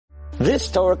This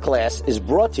Torah class is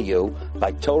brought to you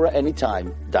by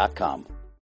TorahAnytime.com.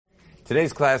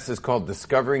 Today's class is called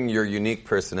Discovering Your Unique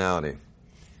Personality.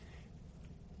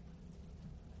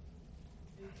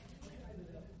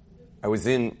 I was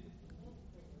in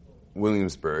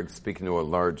Williamsburg speaking to a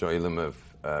large oilam of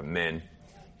men,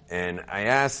 and I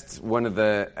asked one of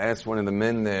the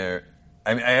men there.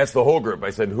 I asked the whole group. I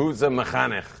said, "Who's a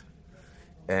mechanech?"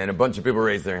 And a bunch of people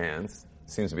raised their hands.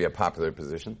 Seems to be a popular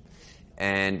position.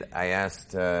 And I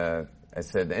asked, I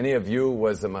said, any of you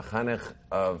are a mechanech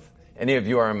of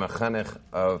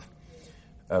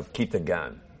Kita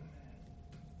Gan,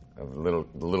 of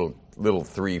little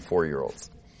 3-4-year-olds.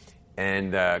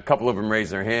 And a couple of them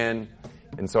raised their hand.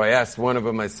 And so I asked one of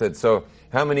them, I said, so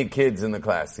how many kids in the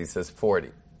class? He says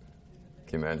 40.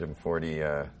 Can you imagine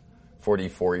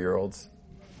 44-year-olds?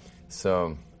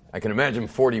 So I can imagine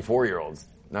 44-year-olds,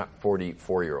 not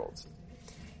 44-year-olds.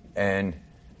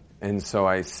 And so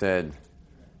I said,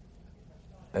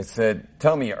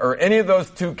 tell me, are any of those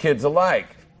two kids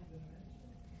alike?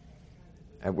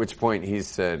 At which point he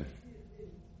said,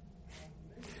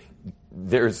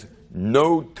 there's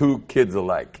no two kids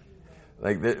alike.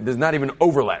 Like, there's not even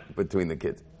overlap between the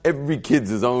kids. Every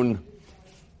kid's his own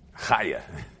chaya,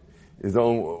 his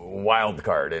own wild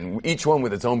card, and each one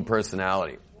with its own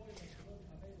personality.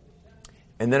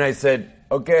 And then I said,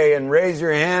 okay, and raise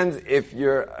your hands if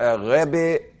you're a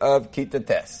Rebbe of Kita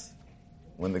Tes.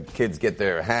 When the kids get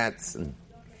their hats,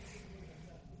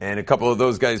 and a couple of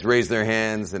those guys raised their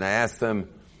hands, and I asked them,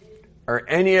 are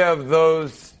any of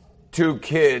those two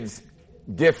kids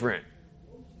different?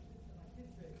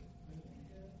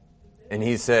 And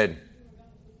he said,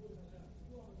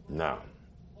 no.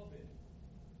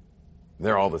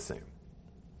 They're all the same.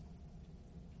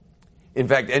 In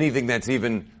fact, anything that's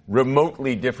even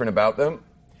remotely different about them,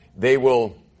 they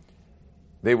will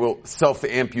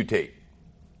self-amputate.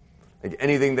 Like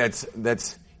anything that's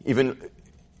even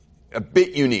a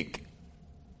bit unique,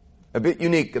 a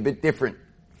bit different,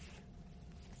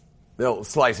 they'll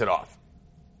slice it off.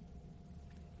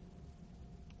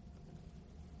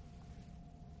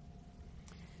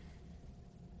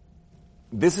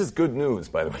 This is good news,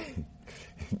 by the way.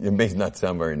 It may not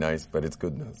sound very nice, but it's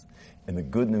good news. And the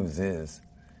good news is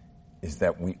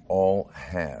that we all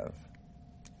have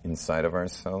inside of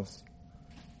ourselves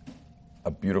a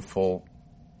beautiful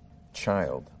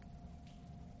child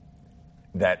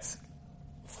that's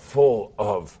full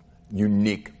of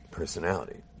unique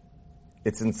personality.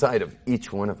 It's inside of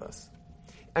each one of us.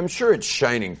 I'm sure it's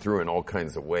shining through in all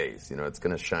kinds of ways. It's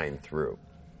going to shine through.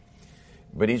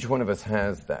 But each one of us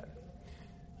has that.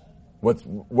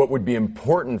 What would be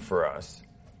important for us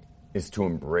is to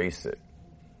embrace it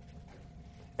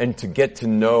and to get to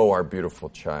know our beautiful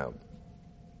child.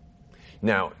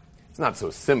 Now, it's not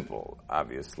so simple,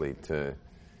 obviously.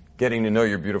 Getting to know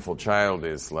your beautiful child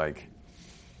is like,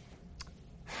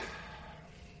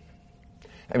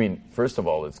 first of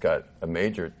all, it's got a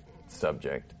major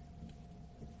subject.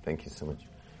 Thank you so much.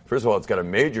 First of all, it's got a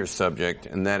major subject,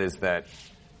 and that is that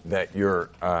you're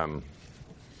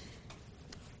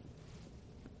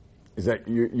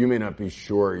you may not be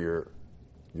sure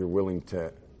you're willing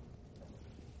to,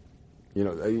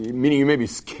 meaning you may be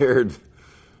scared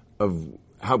of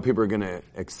how people are going to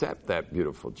accept that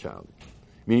beautiful child.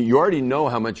 You already know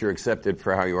how much you're accepted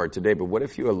for how you are today, but what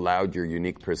if you allowed your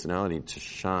unique personality to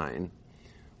shine?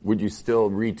 Would you still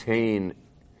retain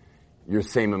your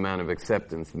same amount of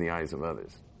acceptance in the eyes of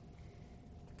others?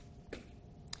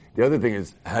 The other thing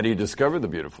is, how do you discover the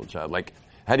beautiful child? Like,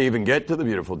 how do you even get to the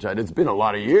beautiful child? It's been a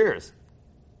lot of years.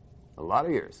 A lot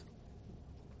of years.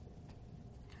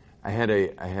 I had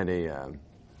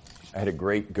a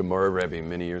great Gemara Rebbe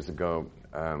many years ago.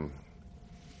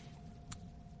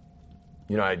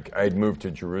 I'd moved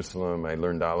to Jerusalem. I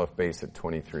learned Aleph Beis at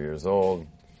 23 years old,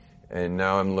 and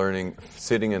now I'm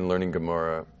sitting and learning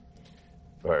Gemara,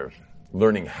 or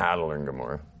learning how to learn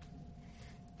Gemara.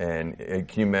 And can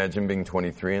you imagine being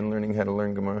 23 and learning how to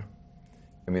learn Gemara?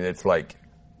 It's like,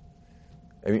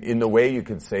 in the way you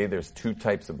could say there's two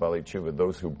types of Bali Tshuva,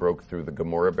 those who broke through the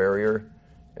Gemara barrier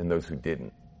and those who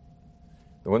didn't.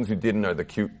 The ones who didn't are the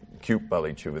cute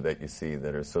Bali Tshuva that you see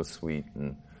that are so sweet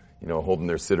and, holding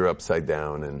their sitter upside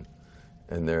down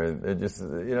and they're just,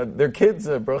 their kids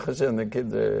are, Baruch Hashem, their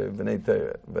kids are B'nai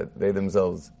Torah, but they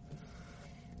themselves.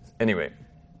 Anyway,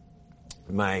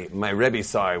 my Rebbe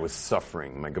saw I was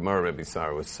suffering. My Gemara Rebbe saw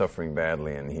I was suffering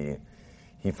badly, and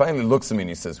he finally looks at me and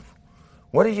he says,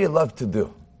 what did you love to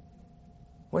do?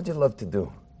 What did you love to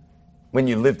do when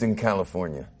you lived in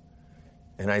California?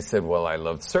 And I said, well, I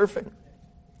loved surfing.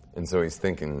 And so he's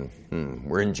thinking,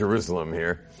 we're in Jerusalem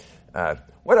here.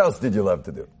 What else did you love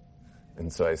to do?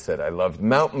 And so I said I loved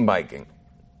mountain biking,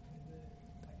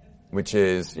 which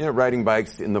is, riding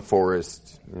bikes in the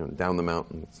forest, down the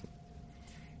mountains.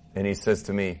 And he says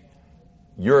to me,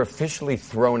 you're officially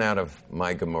thrown out of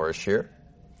my Gemara shir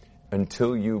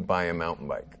until you buy a mountain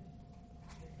bike.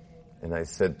 And I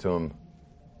said to him,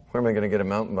 where am I going to get a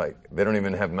mountain bike? They don't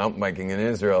even have mountain biking in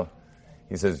Israel.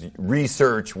 He says,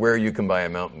 research where you can buy a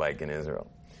mountain bike in Israel.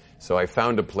 So I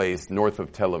found a place north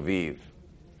of Tel Aviv,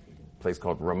 a place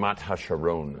called Ramat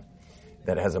HaSharon,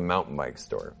 that has a mountain bike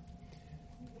store.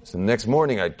 So the next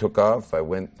morning I took off. I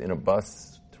went in a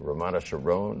bus to Ramat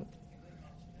HaSharon,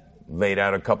 laid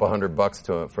out a couple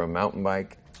 $100 for a mountain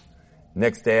bike.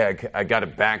 Next day I got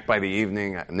it back by the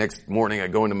evening. Next morning I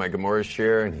go into my Gemara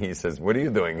shir and he says, what are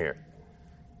you doing here?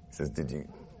 He says, did you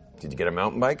get a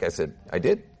mountain bike? I said, I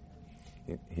did.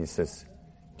 He says,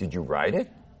 did you ride it?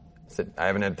 I said, I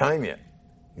haven't had time yet.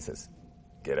 He says,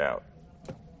 get out.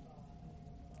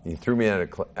 He threw me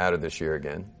out of the shir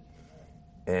again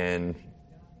and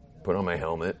put on my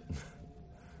helmet,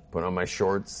 put on my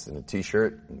shorts and a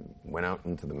t-shirt, and went out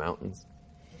into the mountains.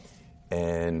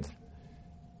 And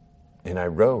I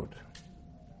rode.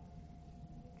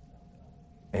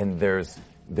 And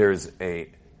there's a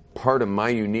part of my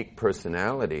unique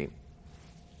personality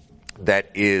that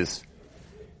is,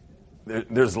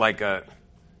 it's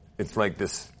like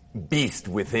this beast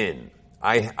within.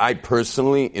 I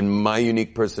personally, in my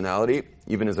unique personality,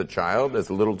 even as a child, as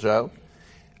a little child,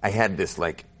 I have this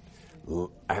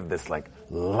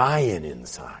lion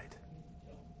inside.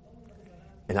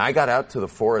 And I got out to the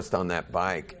forest on that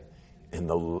bike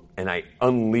and I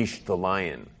unleashed the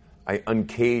lion. I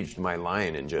uncaged my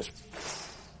lion and just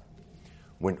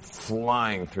went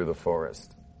flying through the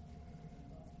forest.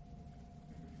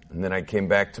 And then I came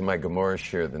back to my Gemara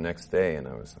shir the next day and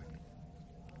I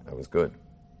was good.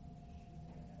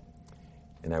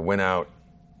 And I went out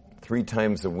 3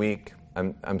 times a week.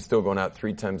 I'm still going out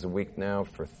 3 times a week now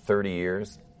for 30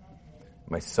 years.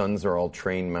 My sons are all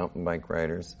trained mountain bike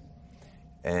riders.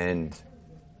 And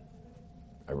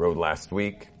I rode last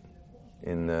week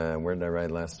where did I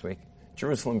ride last week?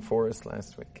 Jerusalem Forest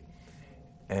last week.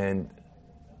 And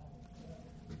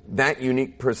that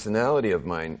unique personality of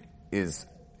mine is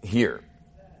here.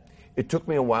 It took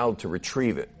me a while to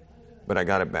retrieve it, but I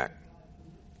got it back.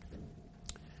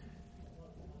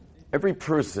 Every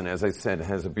person, as I said,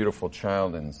 has a beautiful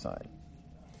child inside.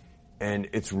 And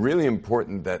it's really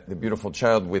important that the beautiful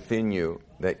child within you,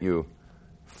 that you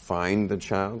find the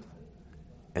child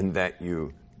and that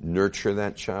you nurture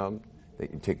that child,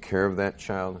 that you take care of that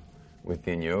child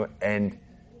within you. And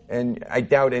I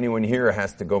doubt anyone here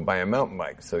has to go buy a mountain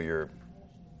bike, so you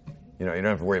don't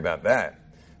have to worry about that.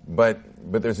 But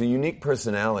there's a unique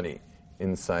personality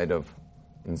inside of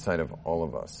all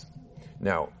of us.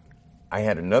 Now, I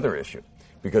had another issue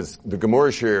because the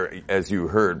Gemara shir, as you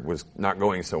heard, was not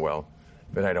going so well.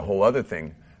 But I had a whole other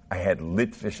thing. I had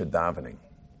Litvish davening.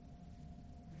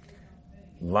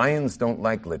 Lions don't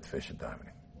like Litvish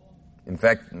davening. In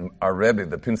fact, our Rebbe,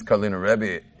 the Prince Karliner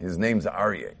Rebbe, his name's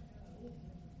Aryeh.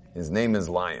 His name is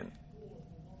Lion.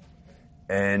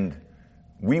 And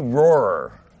we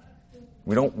roar.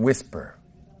 We don't whisper.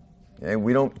 Okay?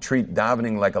 We don't treat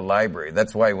davening like a library.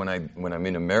 That's why when I'm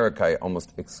in America, I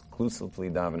almost exclusively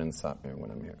daven in Satmar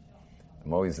when I'm here.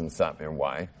 I'm always in Satmar.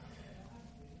 Why?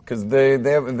 Because the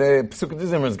Pesukei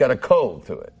D'Zimmer's got a kol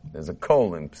to it. There's a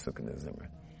kol in Pesukei D'Zimmer.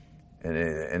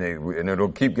 And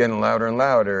it'll keep getting louder and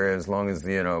louder as long as,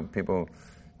 people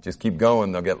just keep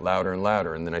going, they'll get louder and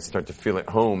louder. And then I start to feel at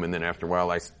home, and then after a while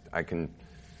I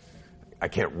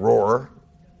can't roar,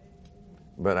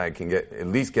 but I can at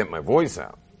least get my voice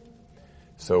out.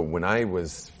 So when I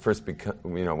was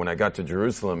when I got to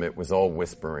Jerusalem, it was all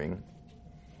whispering.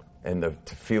 And the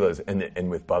tefillahs, and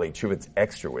with Bali Tshuva, it's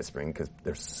extra whispering because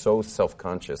they're so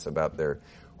self-conscious about their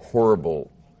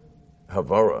horrible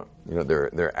havara.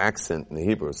 Their accent in the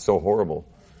Hebrew is so horrible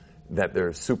that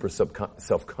they're super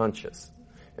self-conscious.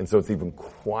 And so it's even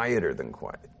quieter than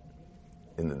quiet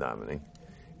in the davening.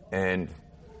 And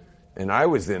I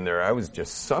was in there, I was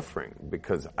just suffering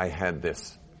because I had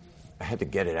to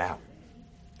get it out.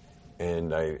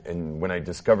 And when I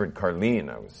discovered Carlene,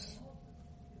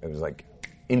 it was like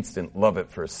instant love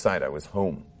at first sight. I was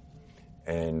home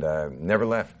and never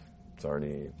left. It's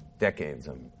already decades.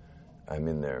 I'm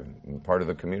in there. I'm part of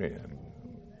the community.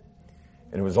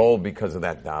 And it was all because of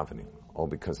that davening, all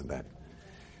because of that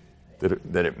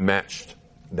it matched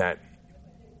that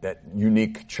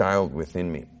unique child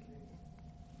within me.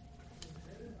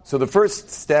 So the first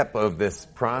step of this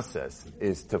process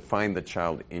is to find the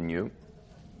child in you.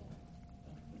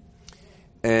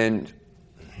 And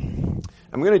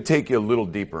I'm going to take you a little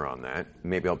deeper on that.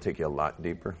 Maybe I'll take you a lot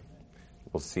deeper.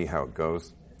 We'll see how it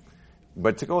goes.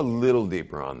 But to go a little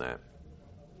deeper on that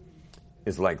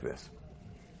is like this.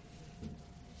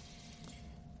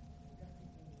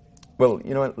 Well,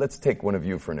 you know what? Let's take one of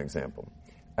you for an example.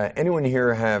 Anyone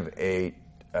here have a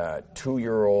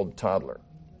 2-year-old toddler?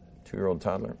 2-year-old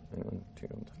toddler? Anyone?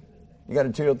 2-year-old toddler? You got a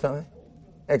 2-year-old toddler?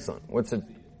 Excellent. What's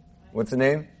the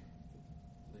name?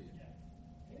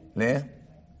 Leah?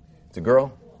 It's a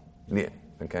girl? Leah.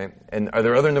 Okay. And are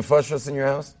there other nefashos in your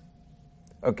house?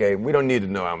 Okay, we don't need to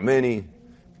know how many.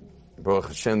 Baruch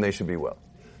Hashem, they should be well.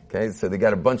 Okay, so they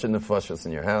got a bunch of nefashos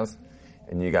in your house,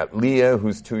 and you got Leah,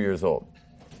 who's 2 years old.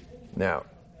 Now,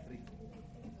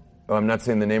 I'm not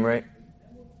saying the name right?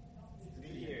 3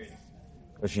 years.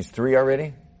 Oh, she's 3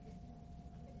 already?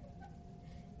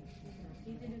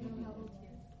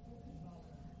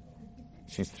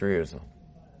 She's 3 years old.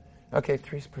 Okay,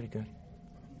 3's pretty good.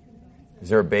 Is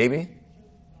there a baby?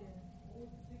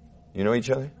 You know each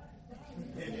other?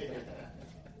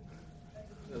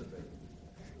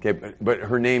 Okay, but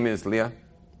her name is Leah?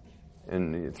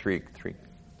 And 3.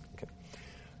 Okay.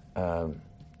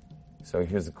 So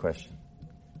here's the question.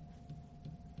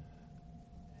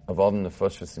 Of all the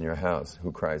nefashos in your house,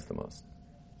 who cries the most?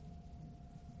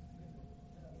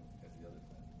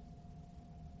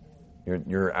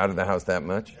 You're out of the house that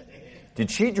much? Did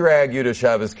she drag you to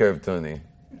Shabbos Keiravtuni?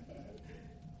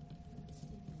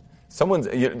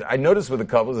 I notice with the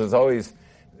couples, there's always,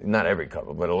 not every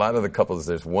couple, but a lot of the couples,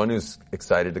 there's one who's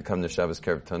excited to come to Shabbos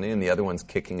Keiravtuni and the other one's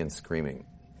kicking and screaming.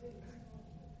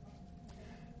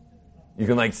 You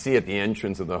can see at the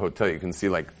entrance of the hotel, you can see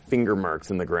finger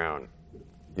marks in the ground,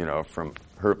 from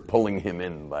her pulling him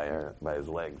in by his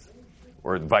legs,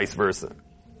 or vice versa.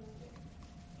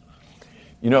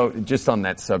 Just on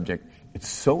that subject, it's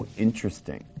so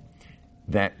interesting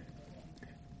that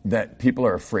people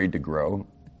are afraid to grow.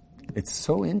 It's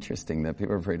so interesting that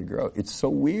people are afraid to grow. It's so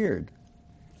weird.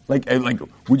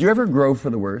 Would you ever grow for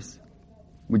the worse?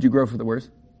 Would you grow for the worse?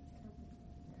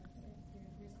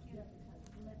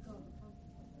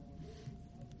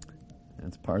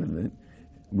 That's part of it.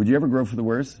 Would you ever grow for the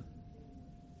worse?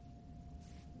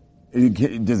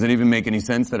 Does it even make any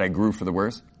sense that I grew for the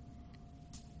worse?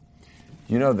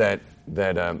 You know that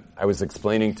I was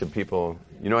explaining to people,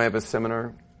 I have a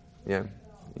seminar? Yeah.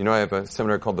 I have a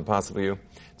seminar called The Possible You.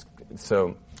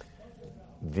 So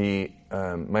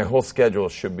my whole schedule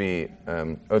should be,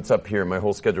 it's up here, my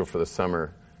whole schedule for the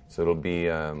summer. So it'll be,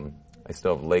 I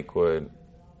still have Lakewood,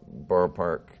 Borough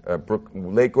Park,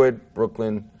 Lakewood,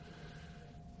 Brooklyn,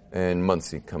 and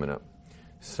Muncie coming up.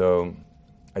 So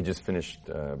I just finished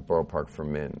Borough Park for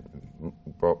men.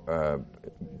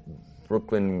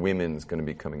 Brooklyn Women's going to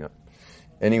be coming up.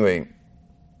 Anyway,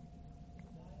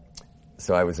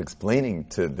 so I was explaining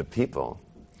to the people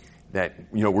that,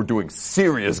 we're doing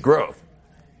serious growth.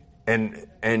 And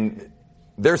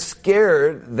they're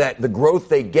scared that the growth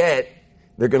they get,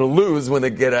 they're going to lose when they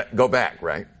go back,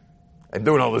 right? I'm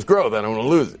doing all this growth, I don't want to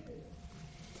lose it.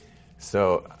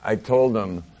 So I told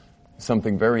them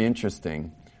something very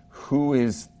interesting. Who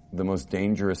is the most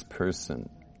dangerous person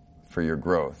for your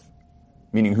growth?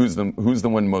 Meaning, who's the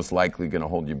one most likely going to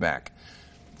hold you back?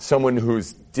 Someone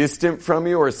who's distant from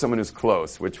you or someone who's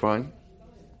close? Which one?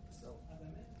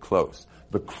 Close.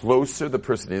 The closer the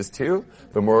person is to you,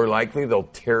 the more likely they'll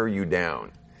tear you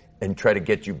down and try to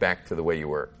get you back to the way you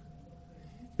were.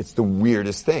 It's the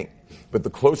weirdest thing. But the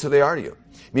closer they are to you.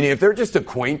 Meaning, if they're just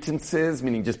acquaintances,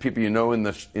 meaning just people in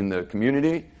the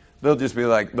community, they'll just be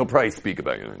they'll probably speak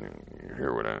about you. You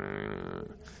hear what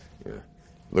yeah.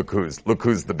 Look who's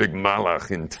the big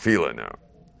malach in tefillah now.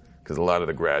 Because a lot of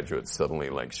the graduates suddenly,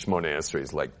 Shmona Esrei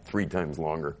is 3 times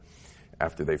longer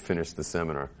after they finish the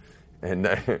seminar. And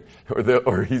now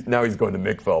he's going to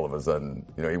mikveh all of a sudden.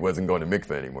 He wasn't going to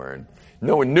mikveh anymore. And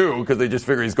no one knew because they just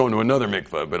figured he's going to another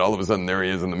mikveh. But all of a sudden there he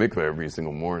is in the mikveh every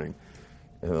single morning.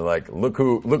 And they're like, look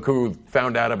who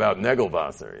found out about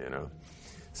Negelwasser,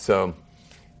 So,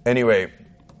 anyway,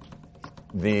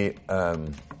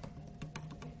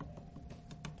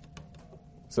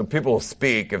 so people will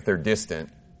speak if they're distant.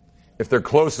 If they're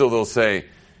closer, they'll say,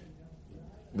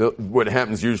 what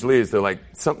happens usually is they're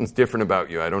something's different about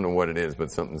you. I don't know what it is,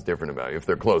 but something's different about you. If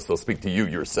they're close, they'll speak to you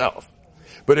yourself.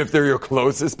 But if they're your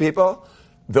closest people,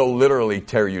 they'll literally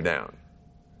tear you down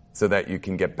so that you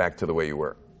can get back to the way you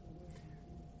were.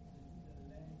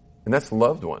 And that's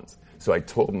loved ones. So I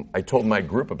told my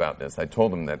group about this. I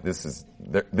told them that this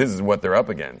is what they're up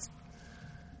against.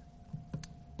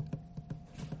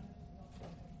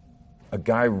 A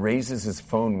guy raises his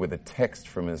phone with a text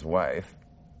from his wife.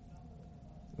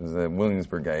 It was a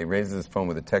Williamsburg guy. He raises his phone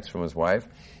with a text from his wife.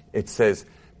 It says,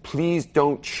 please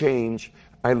don't change.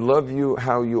 I love you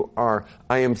how you are.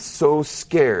 I am so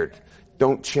scared.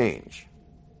 Don't change.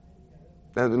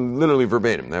 That, literally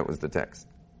verbatim, that was the text.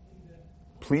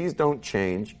 Please don't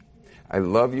change. I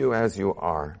love you as you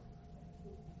are.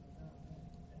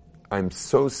 I'm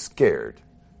so scared.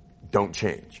 Don't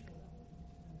change.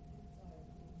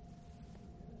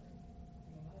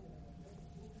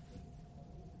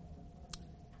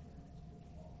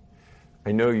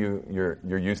 I know you're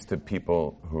used to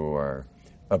people who are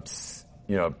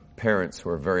parents who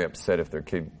are very upset if their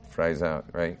kid fries out,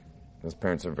 right? Those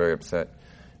parents are very upset.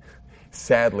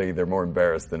 Sadly, they're more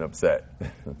embarrassed than upset.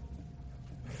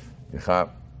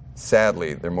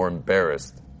 Sadly, they're more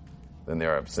embarrassed than they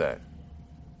are upset.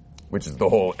 Which is the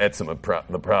whole etzem of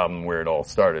the problem where it all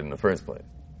started in the first place.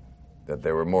 That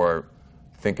they were more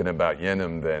thinking about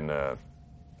Yenim than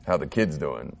how the kid's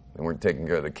doing. They weren't taking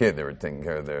care of the kid, they were taking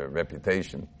care of their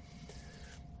reputation.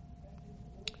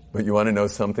 But you want to know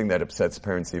something that upsets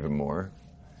parents even more?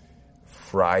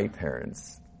 Fry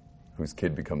parents whose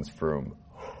kid becomes frum.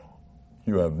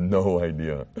 You have no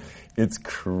idea. It's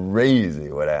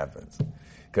crazy what happens.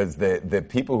 Because the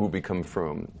people who become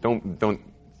frum, don't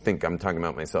think I'm talking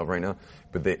about myself right now,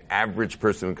 but the average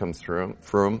person who comes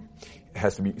frum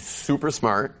has to be super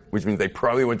smart, which means they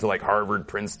probably went to like Harvard,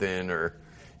 Princeton, or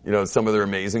some other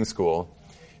amazing school.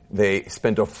 They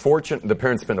spent a fortune, the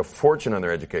parents spent a fortune on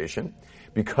their education.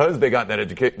 Because they got that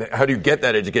education, how do you get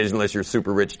that education unless you're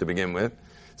super rich to begin with?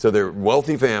 So they're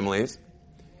wealthy families,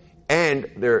 and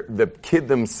the kid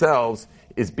themselves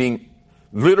is being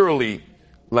literally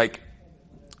like,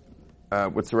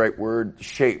 what's the right word?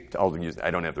 Shaped.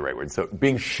 I don't have the right word. So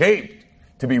being shaped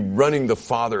to be running the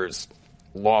father's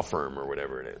law firm or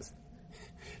whatever it is.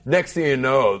 Next thing you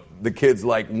know, the kid's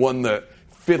like won the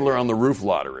Fiddler on the Roof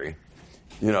lottery,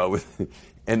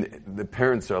 and the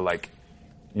parents are like,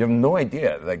 you have no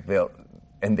idea, like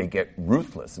they get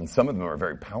ruthless, and some of them are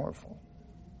very powerful.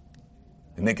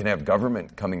 And they can have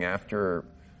government coming after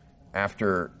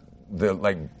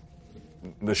the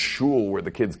shul where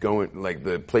the kid's going, like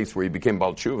the place where he became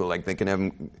Baal Tshuva, like they can have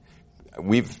him.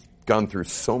 We've gone through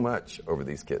so much over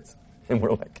these kids. And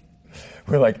we're like,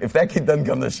 if that kid doesn't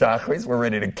come to Shachris, we're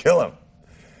ready to kill him.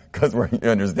 Because you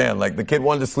understand, like the kid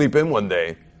wanted to sleep in one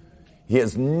day. He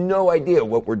has no idea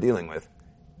what we're dealing with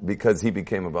because he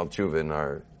became a Baal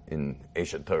Tshuva in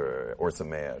Eshet Torah or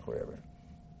Sameach, wherever.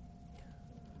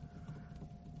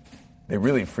 They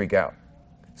really freak out.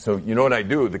 So you know what I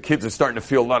do? The kids are starting to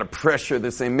feel a lot of pressure.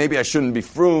 They're saying, maybe I shouldn't be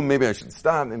frum, maybe I should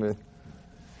stop.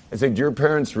 I said, do your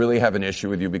parents really have an issue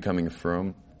with you becoming a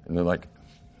frum? And they're like,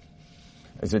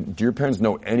 I said, do your parents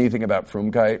know anything about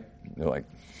frumkeit? They're like,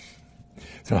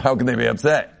 so how can they be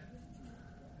upset?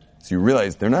 So you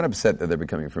realize they're not upset that they're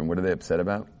becoming frum. What are they upset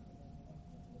about?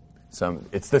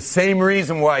 It's the same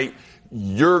reason why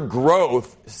your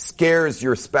growth scares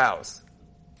your spouse.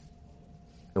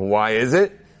 And why is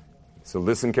it? So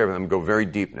listen carefully. I'm going to go very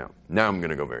deep now. Now I'm going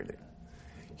to go very deep.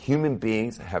 Human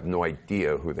beings have no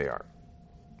idea who they are.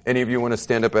 Any of you want to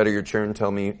stand up out of your chair and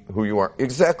tell me who you are?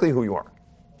 Exactly who you are.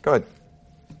 Go ahead.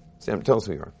 Stand up, tell us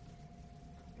who you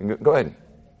are. Go ahead.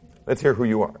 Let's hear who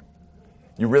you are.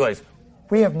 You realize,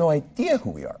 we have no idea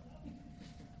who we are.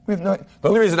 The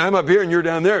only reason I'm up here and you're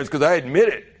down there is because I admit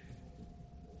it.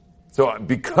 So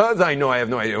because I know I have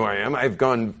no idea who I am, I've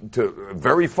gone to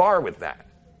very far with that.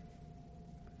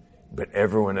 But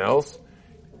everyone else,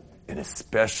 and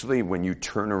especially when you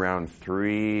turn around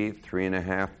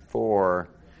 3.5, 4,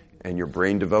 and your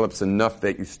brain develops enough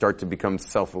that you start to become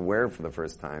self-aware for the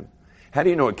first time. How do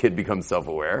you know a kid becomes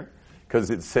self-aware? Because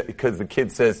the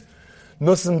kid says,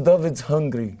 Nosson David's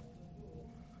hungry.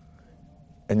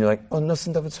 And you're like, oh,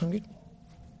 Nosson David's hungry?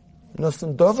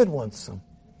 Nosson David wants some.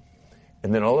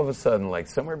 And then all of a sudden, like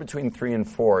somewhere between 3 and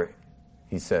 4,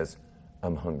 he says,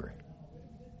 I'm hungry.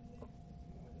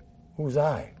 Who's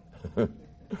I?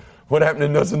 What happened to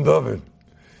Nosson David?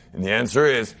 And the answer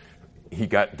is, he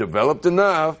got developed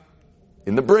enough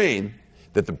in the brain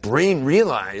that the brain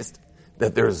realized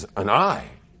that there's an I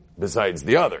besides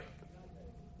the other.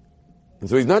 And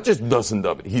so he's not just Nosson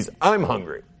David, he's I'm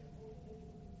hungry.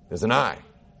 There's an I.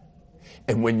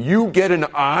 And when you get an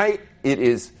I, it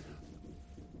is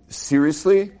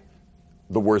seriously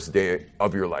the worst day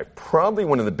of your life. Probably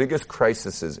one of the biggest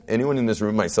crises, anyone in this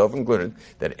room, myself included,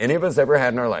 that any of us ever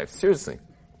had in our life. Seriously.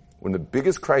 One of the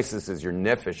biggest crises your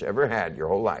nefesh ever had your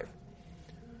whole life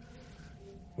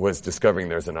was discovering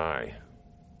there's an I.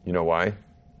 You know why?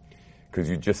 Because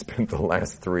you just spent the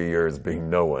last 3 years being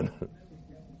no one.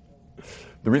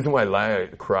 The reason why Laya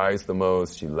cries the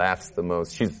most, she laughs the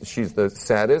most, she's the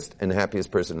saddest and happiest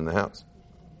person in the house.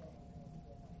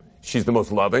 She's the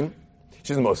most loving.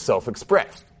 She's the most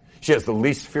self-expressed. She has the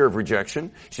least fear of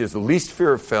rejection. She has the least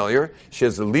fear of failure. She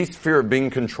has the least fear of being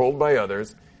controlled by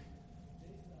others.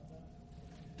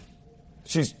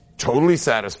 She's totally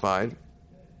satisfied.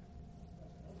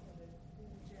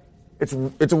 It's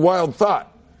a wild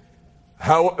thought.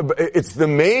 It's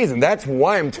amazing. That's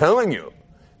why I'm telling you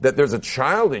that there's a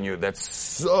child in you that's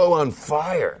so on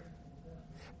fire.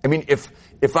 I mean, if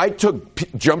I took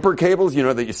jumper cables, you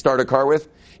know, that you start a car with,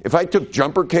 if I took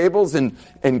jumper cables and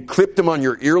clipped them on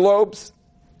your earlobes,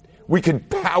 we could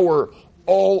power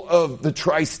all of the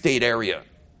tri-state area.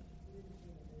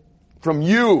 From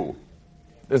you.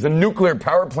 There's a nuclear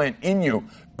power plant in you,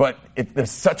 but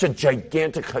there's such a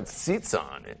gigantic chatzitza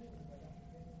on it.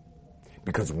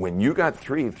 Because when you got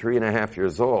 3.5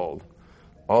 years old,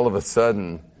 all of a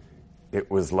sudden, it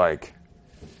was like,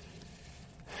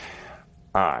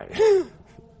 and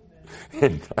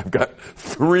I've got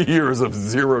 3 years of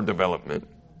zero development.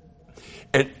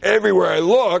 And everywhere I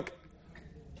look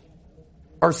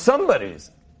are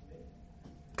somebodies.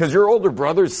 Because your older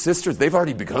brothers, sisters, they've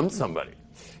already become somebody.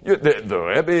 The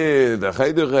Rebbe, the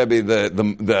Chayder Rebbe,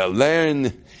 the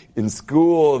learn in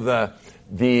school, the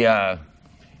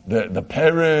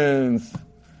parents,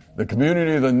 the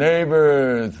community, the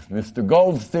neighbors, Mr.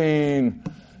 Goldstein,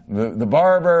 the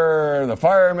barber, the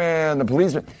fireman, the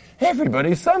policeman.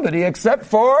 Everybody's somebody except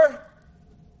for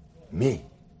me.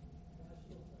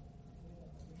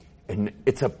 And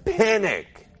it's a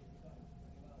panic.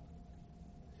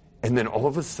 And then all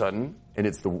of a sudden, and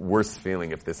it's the worst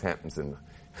feeling if this happens in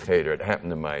Cheder. It happened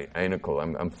to my Einikol.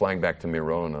 I'm flying back to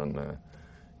Miron on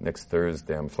next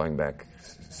Thursday. I'm flying back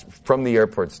from the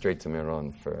airport straight to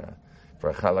Miron for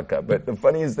a Chalakah. But the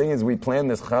funniest thing is we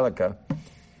planned this Chalakah.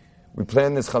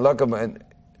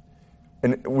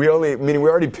 And we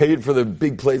already paid for the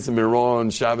big place in Miron,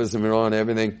 Shabbos in Miron,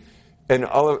 everything. And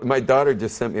my daughter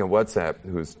just sent me a WhatsApp,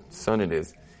 whose son it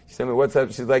is. She sent me a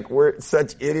WhatsApp. She's like, "We're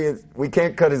such idiots. We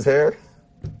can't cut his hair.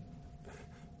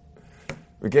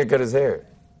 We can't cut his hair.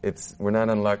 We're not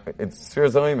unlucky. It's Sfir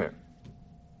Zoymer."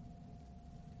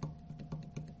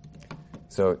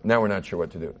 So now we're not sure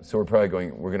what to do. So we're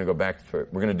going to go back we're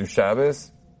going to do Shabbos,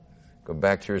 go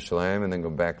back to Yerushalayim, and then go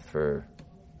back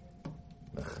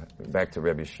to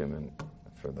Rebbe Shimon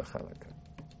for the Chalakah.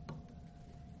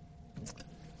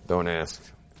 Don't ask.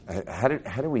 How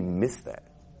did we miss that?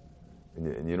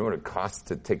 And you know what it costs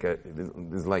to take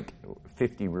there's like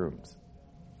 50 rooms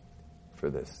for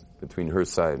this, between her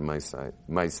side and my side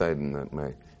and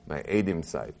my Edim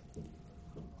side.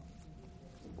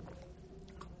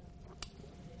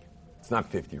 It's not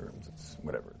 50 rooms, it's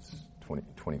whatever, it's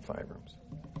 25 rooms.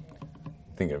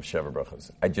 Thinking of Sheva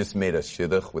Brachos. I just made a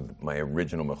shidduch with my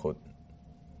original mechut.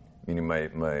 Meaning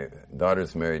my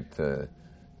daughter's married to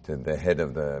the head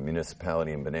of the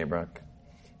municipality in Bnei Brak.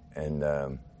 And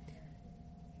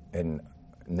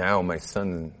now my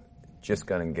son just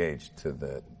got engaged to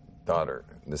the daughter,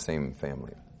 the same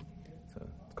family. So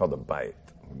it's called a bait.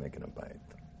 We're making a bait.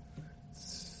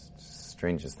 It's the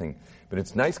strangest thing. But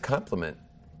it's a nice compliment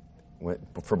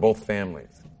for both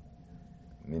families.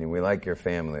 Meaning we like your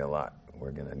family a lot.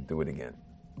 We're going to do it again.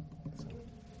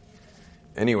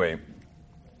 Anyway,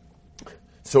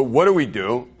 so what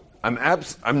do? I'm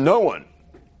no one.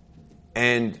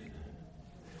 And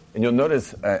you'll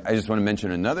notice, I just want to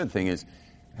mention another thing is,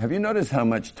 have you noticed how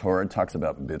much Torah talks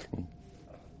about bittul?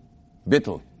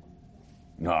 Bittul.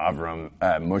 You know, Avram,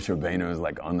 Moshe Rabbeinu is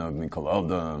like Anav Mikol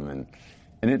Adam,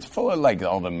 and it's full of like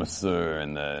all the Musar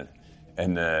and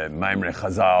the Maimre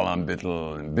Chazal on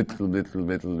bittul, and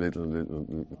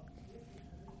bittul.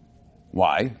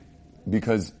 Why?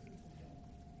 Because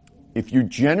if you're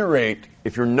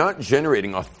not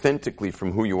generating authentically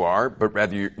from who you are, but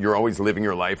rather you're always living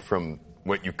your life from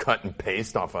what you cut and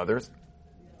paste off others,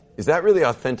 is that really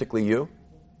authentically you?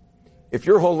 If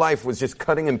your whole life was just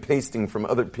cutting and pasting from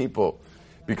other people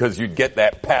because you'd get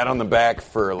that pat on the back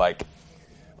for like,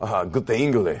 gute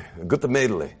Ingele, gute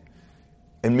Mädele.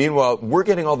 And meanwhile, we're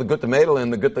getting all the gute Mädele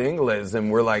and the gute Ingeles, and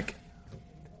we're like,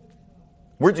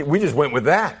 we just went with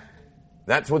that.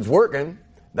 That's what's working.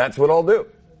 That's what I'll do.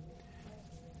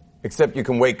 Except you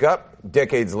can wake up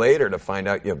decades later to find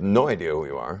out you have no idea who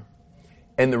you are.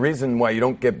 And the reason why you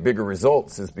don't get bigger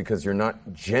results is because you're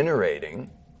not generating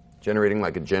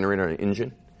like a generator, an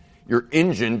engine. Your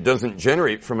engine doesn't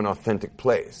generate from an authentic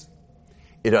place.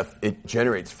 It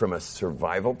generates from a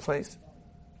survival place.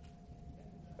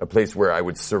 A place where I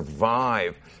would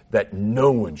survive that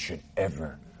no one should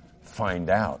ever find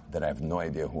out that I have no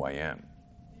idea who I am.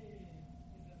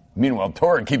 Meanwhile,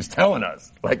 Torah keeps telling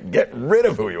us, like, get rid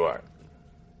of who you are.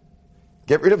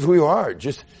 Get rid of who you are.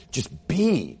 Just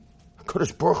be.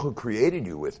 HaKadosh Baruch Hu created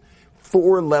you with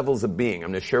 4 levels of being.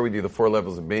 I'm going to share with you the 4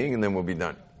 levels of being, and then we'll be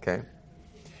done, okay?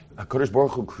 HaKadosh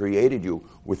Baruch Hu created you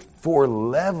with 4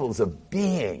 levels of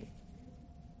being.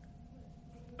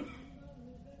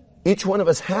 Each one of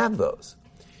us have those.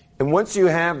 And once you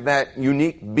have that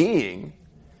unique being,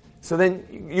 so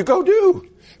then you go do.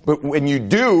 But when you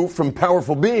do from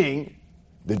powerful being,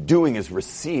 the doing is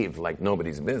received like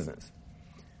nobody's business.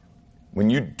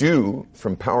 When you do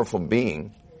from powerful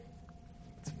being,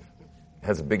 it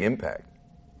has a big impact.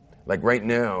 Like right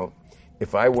now,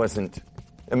 if I wasn't,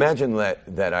 imagine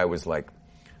that I was like,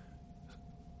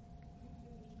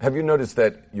 have you noticed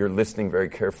that you're listening very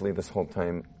carefully this whole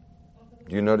time?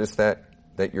 Do you notice that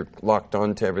you're locked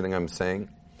on to everything I'm saying?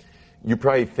 You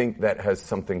probably think that has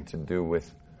something to do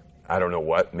with, I don't know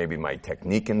what, maybe my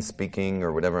technique in speaking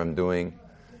or whatever I'm doing.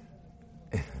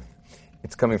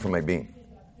 It's coming from my being.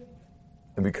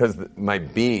 And because my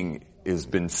being has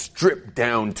been stripped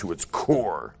down to its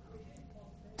core,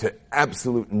 to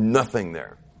absolute nothing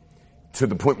there, to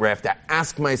the point where I have to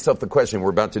ask myself the question, we're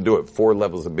about to do it, 4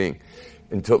 levels of being,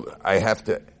 until I have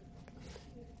to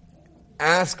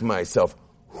ask myself,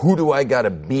 who do I gotta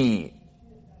be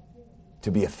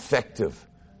to be effective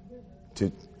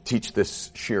to teach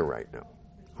this shir right now?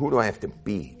 Who do I have to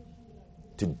be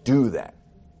to do that?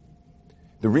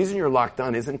 The reason you're locked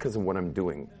on isn't because of what I'm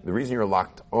doing. The reason you're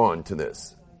locked on to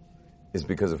this is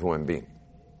because of who I'm being.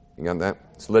 You got that?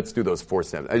 So let's do those 4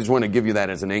 steps. I just want to give you that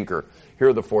as an anchor. Here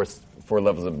are the 4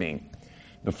 levels of being.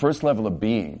 The first level of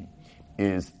being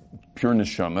is pure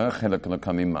neshama, chelek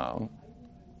elokam.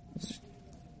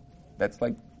 That's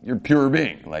like your pure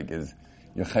being, like is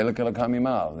your chelek elokam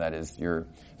imal. That is your,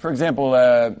 for example,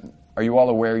 are you all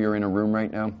aware you're in a room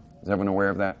right now? Is everyone aware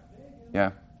of that?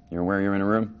 Yeah? You're aware you're in a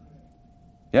room?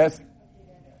 Yes?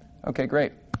 Okay,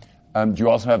 great. Do you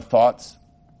also have thoughts?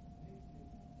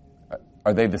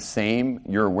 Are they the same?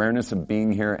 Your awareness of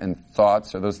being here and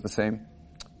thoughts, are those the same?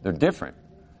 They're different.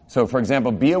 So, for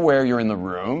example, be aware you're in the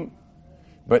room,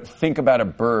 but think about a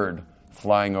bird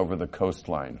flying over the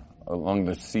coastline, along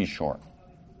the seashore.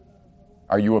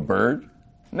 Are you a bird?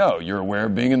 No, you're aware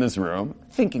of being in this room,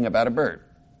 thinking about a bird.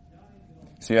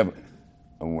 So you have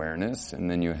awareness,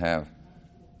 and then you have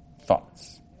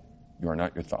thoughts. You are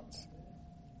not your thoughts.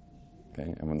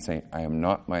 Okay, everyone say, I am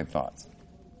not my thoughts.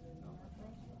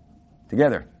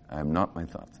 Together, I am not my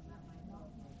thoughts.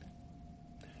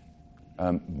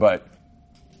 But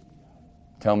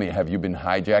tell me, have you been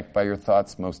hijacked by your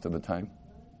thoughts most of the time?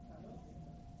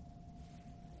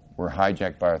 We're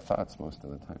hijacked by our thoughts most of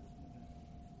the time.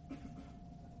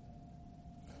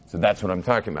 So that's what I'm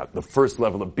talking about. The first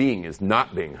level of being is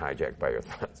not being hijacked by your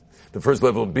thoughts. The first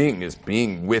level of being is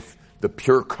being with the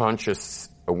pure conscious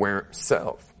aware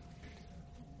self.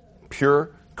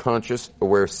 Pure conscious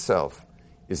aware self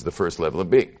is the first level of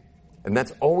being. And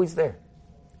that's always there.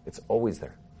 It's always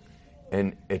there.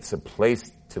 And it's a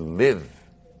place to live,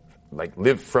 like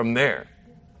live from there.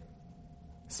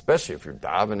 Especially if you're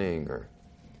davening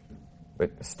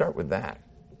but start with that.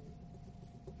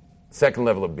 Second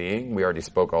level of being, we already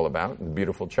spoke all about, the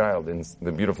beautiful child in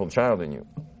you.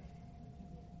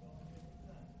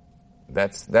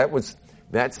 That's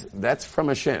from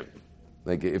Hashem.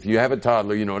 Like if you have a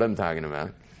toddler, you know what I'm talking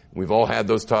about. We've all had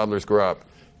those toddlers grow up.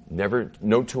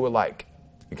 No two alike.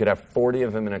 You could have 40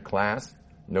 of them in a class,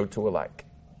 no two alike.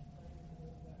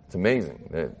 It's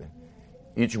amazing.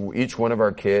 Each one of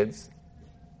our kids,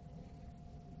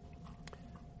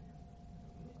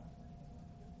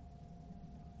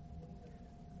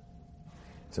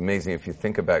 it's amazing if you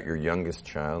think about your youngest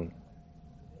child.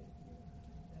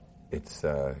 It's,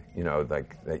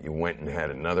 like that you went and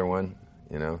had another one,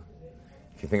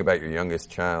 If you think about your youngest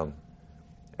child,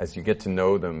 as you get to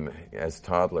know them as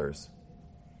toddlers,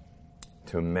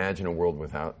 to imagine a world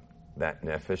without that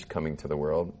nefesh coming to the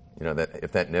world, that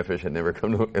if that nefesh had never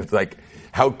come to, it's like,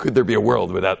 how could there be a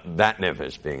world without that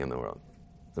nefesh being in the world?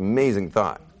 It's an amazing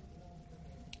thought.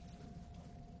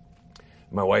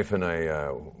 My wife and I,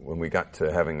 when we got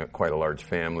to having quite a large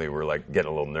family, we were like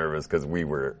getting a little nervous because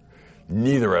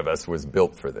neither of us was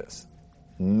built for this.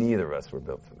 Neither of us were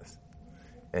built for this.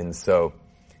 And so,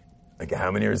 like,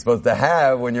 how many are you supposed to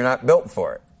have when you're not built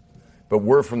for it? But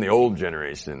we're from the old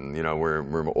generation,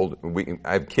 we're old.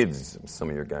 I have kids, some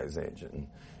of your guys' age. And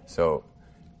so,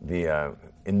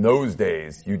 in those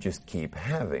days, you just keep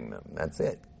having them. That's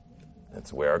it. That's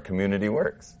the way our community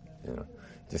works.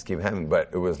 Just keep having. But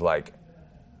it was like,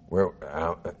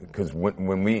 because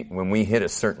when we hit a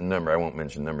certain number, I won't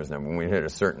mention numbers now. When we hit a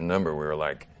certain number, we were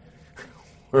like,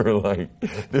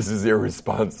 this is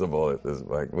irresponsible. At this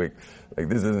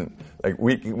this isn't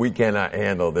we cannot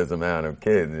handle this amount of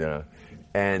kids,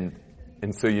 And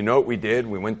And so you know what we did?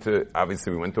 We went to a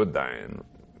dayan,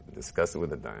 discussed it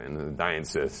with a dayan, and the dayan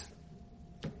says,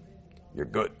 you're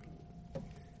good.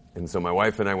 And so my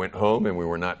wife and I went home, and we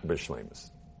were not bishlemus.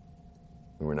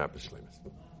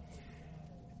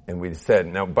 And we said,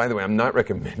 now, by the way, I'm not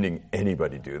recommending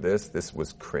anybody do this. This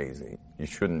was crazy. You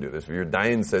shouldn't do this. If your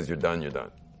dayan says you're done, you're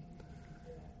done.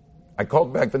 I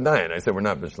called back the dayan. I said, we're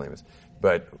not bishlemus.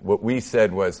 But what we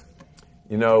said was,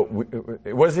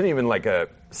 it wasn't even like a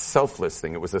selfless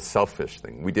thing. It was a selfish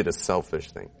thing. We did a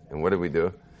selfish thing. And what did we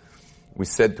do? We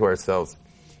said to ourselves,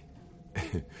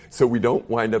 so we don't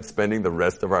wind up spending the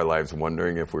rest of our lives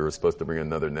wondering if we were supposed to bring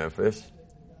another nefesh.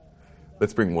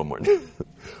 Let's bring one more.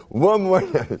 One more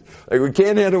nefesh. Like, we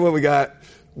can't handle what we got,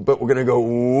 but we're going to go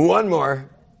one more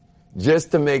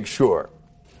just to make sure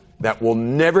that we'll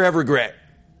never have regret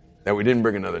that we didn't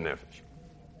bring another nefesh.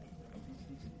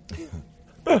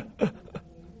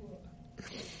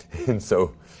 And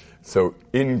so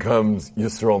in comes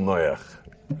Yisrael Noach.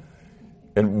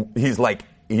 And he's like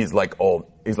all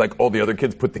the other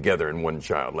kids put together in one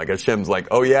child. Like Hashem's like,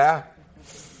 oh yeah?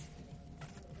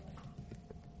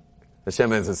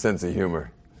 Hashem has a sense of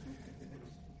humor.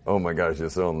 Oh my gosh,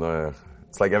 Yisrael Noach.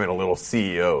 It's like having a little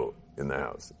CEO in the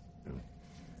house.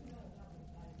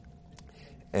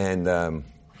 And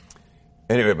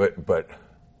anyway, but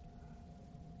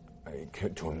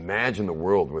to imagine a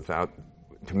world without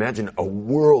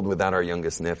our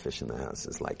youngest nefesh in the house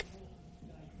is like,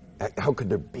 how could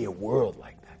there be a world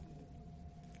like that?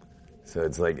 So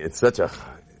it's such a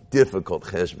difficult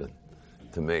cheshbon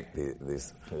to make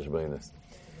these cheshbonos.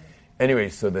 Anyway,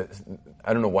 so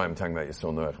I don't know why I'm talking about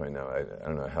Yisrael Noach right now. I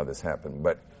don't know how this happened,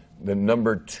 but the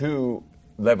number 2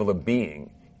 level of being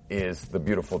is the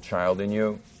beautiful child in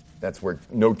you. That's where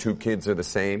no two kids are the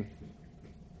same.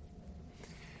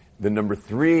 The number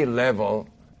 3 level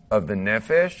of the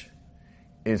nefesh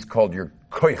is called your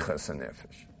koichas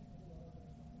nefesh.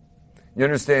 You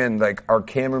understand, like our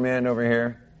cameraman over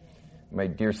here, my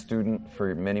dear student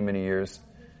for many, many years.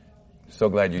 So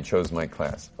glad you chose my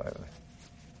class, by the way.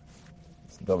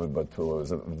 It's David Batula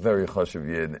is a very chashuv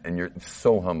yid, and you're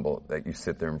so humble that you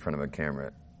sit there in front of a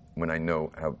camera when I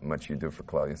know how much you do for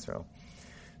Klal Yisrael.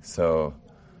 So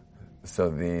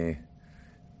the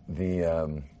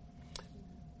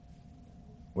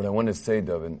what I want to say,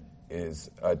 David, is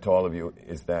to all of you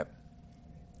is that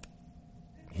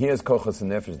he has kochas and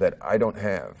nefesh that I don't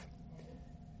have,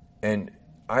 and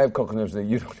I have kochas and nefesh that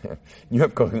you don't have. You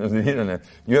have kochas and nefesh that he don't have.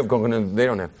 You have kochas and nefesh that they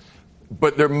don't have.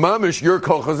 But they're mamish your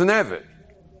kochas and nefesh.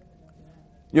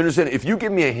 You understand? If you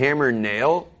give me a hammer and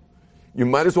nail, you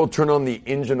might as well turn on the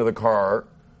engine of the car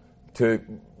to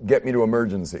get me to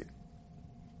emergency,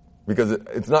 because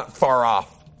it's not far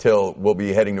off till we'll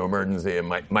be heading to emergency, and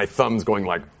my thumb's going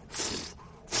like,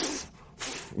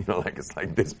 like it's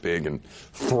like this big and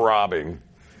throbbing,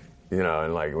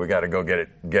 and like we got to go get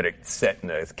it set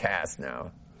in a cast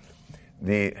now.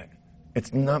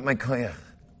 It's not my koyach.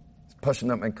 It's pushing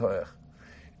not my koyach.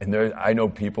 And I know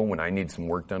people when I need some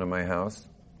work done in my house,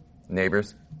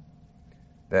 neighbors,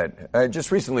 that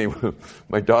just recently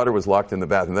my daughter was locked in the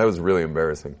bathroom. That was really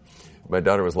embarrassing. My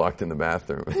daughter was locked in the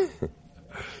bathroom.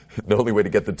 The only way to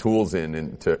get the tools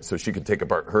in so she could take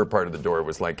apart her part of the door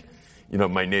was like,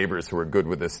 my neighbors who are good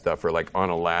with this stuff are like on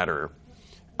a ladder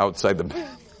outside the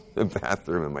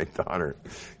bathroom, and my daughter,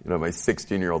 my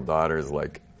 16-year-old daughter is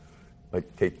like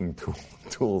taking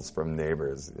tools from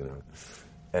neighbors,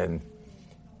 and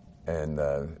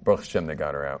Baruch Hashem, they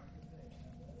got her out.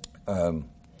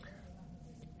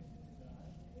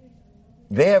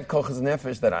 They have kochas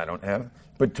nefesh that I don't have,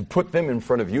 but to put them in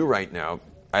front of you right now,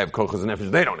 I have kochas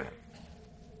nefesh they don't have.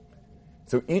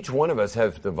 So each one of us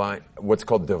have what's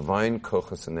called divine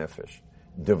kochas nefesh.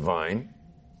 Divine.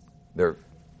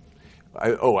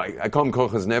 I call them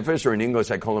kochas nefesh, or in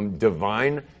English I call them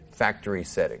divine factory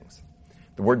settings.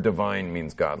 The word divine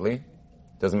means godly.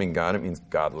 Doesn't mean God, it means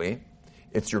godly.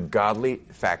 It's your godly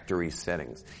factory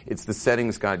settings. It's the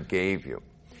settings God gave you.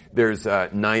 There's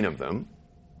 9 of them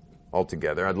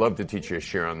altogether. I'd love to teach you a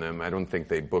shir on them. I don't think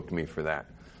they booked me for that.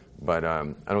 But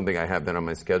I don't think I have that on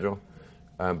my schedule.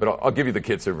 But I'll give you the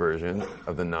Kitzer version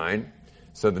of the 9.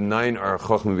 So the 9 are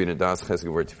Chochmah Bina Das Chesed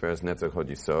Gevurah Tiferes Netzach Hod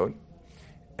Yisod.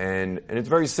 And it's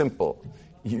very simple.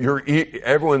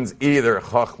 Everyone's either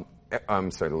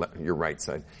your right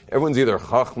side. Everyone's either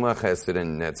Chochmah, Chesed,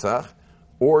 and Netzach,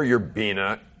 or you're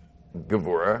Bina,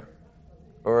 Gevurah,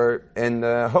 and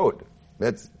Hod.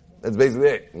 That's basically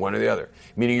it, one or the other.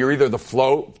 Meaning you're either the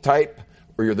flow type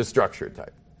or you're the structure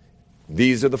type.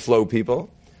 These are the flow people.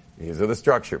 These are the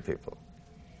structure people.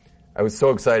 I was so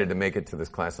excited to make it to this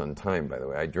class on time, by the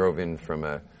way. I drove in from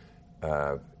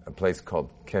a place called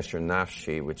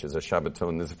Keiravtuni, which is a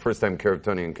Shabbaton. This is the first time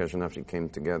Keiravtuni and Keiravtuni came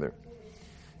together.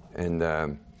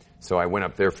 And so I went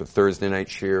up there for Thursday night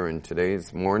shir and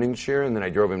today's morning shir, and then I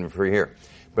drove in for here.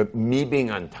 But me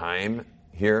being on time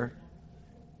here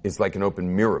is like an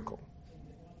open miracle.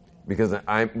 Because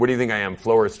what do you think I am,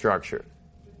 flow or structure?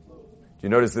 Do you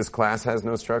notice this class has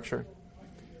no structure?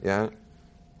 Yeah?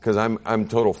 Because I'm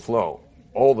total flow.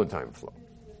 All the time flow.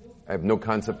 I have no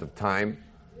concept of time.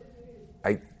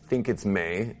 I think it's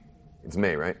May. It's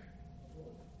May, right?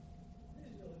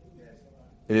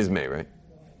 It is May, right?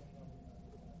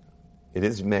 It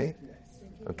is May?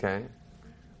 Okay.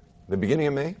 The beginning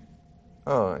of May?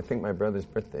 Oh, I think my brother's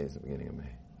birthday is the beginning of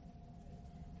May.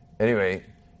 Anyway,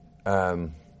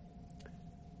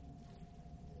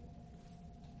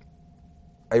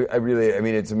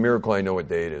 it's a miracle I know what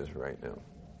day it is right now.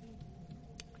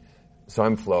 So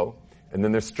I'm flow. And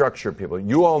then there's structure people.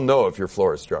 You all know if you're flow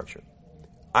or structure.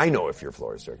 I know if you're flow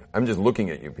or structure. I'm just looking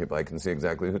at you people. I can see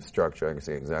exactly who's structure. I can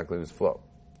see exactly who's flow.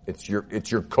 It's your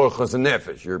kochas and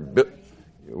nefesh. You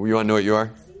want to know what you are?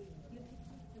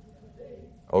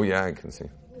 Oh yeah, I can see.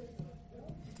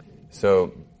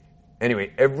 So,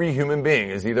 anyway, every human being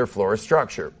is either flow or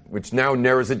structure, which now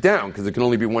narrows it down because it can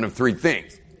only be one of three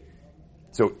things.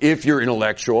 So if you're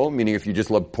intellectual, meaning if you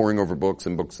just love poring over books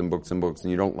and books and books and books,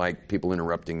 and you don't like people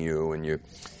interrupting you, and you're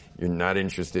not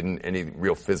interested in any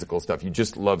real physical stuff, you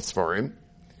just love Sfarim.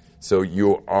 So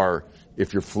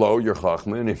if you're flow, you're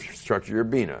Chachma, and if you're structure, you're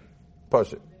Bina.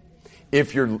 Push it.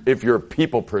 If you're a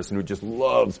people person who just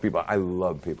loves people, I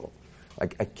love people. I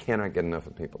cannot get enough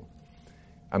of people.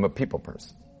 I'm a people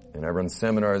person, and I run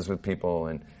seminars with people,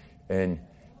 and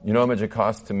you know how much it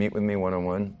costs to meet with me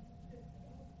one-on-one?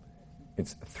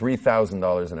 It's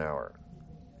 $3,000 an hour.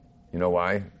 You know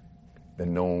why?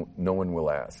 Then no one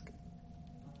will ask.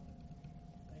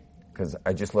 Because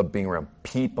I just love being around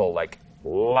people, like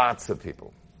lots of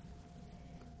people.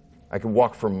 I can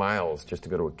walk for miles just to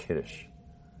go to a kiddush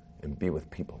and be with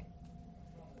people.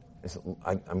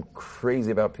 I'm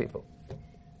crazy about people.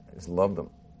 I just love them.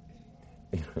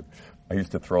 I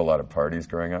used to throw a lot of parties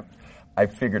growing up. I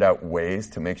figured out ways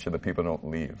to make sure that people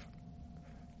don't leave.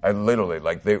 I literally,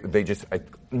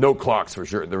 no clocks for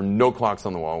sure. There were no clocks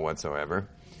on the wall whatsoever.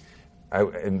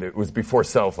 And it was before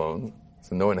cell phones,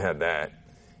 so no one had that.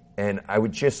 And I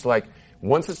would just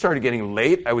once it started getting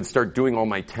late, I would start doing all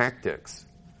my tactics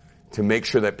to make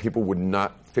sure that people would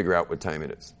not figure out what time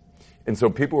it is. And so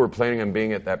people who were planning on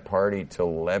being at that party till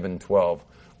 11, 12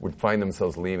 would find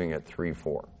themselves leaving at 3,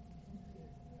 4.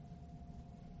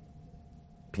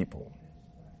 People.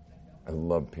 I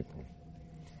love people.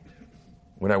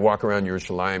 When I walk around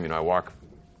Yerushalayim,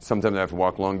 sometimes I have to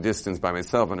walk long distance by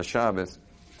myself on a Shabbos.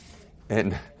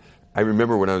 And I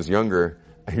remember when I was younger,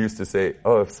 I used to say,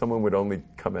 if someone would only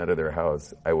come out of their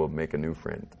house, I will make a new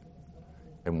friend.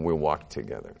 And we'll walk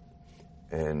together.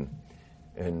 And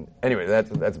anyway,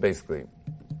 that's basically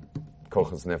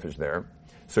kochas nefesh there.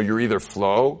 So you're either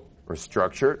flow or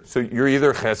structure. So you're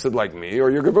either chesed like me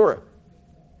or you're gevura.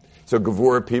 So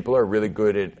gevura people are really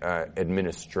good at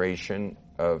administration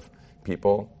of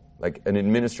people. Like an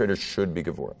administrator should be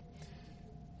gevura.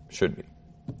 Should be.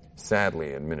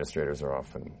 Sadly, administrators are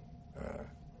often,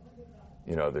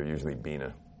 they're usually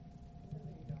bina.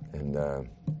 And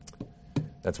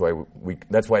that's why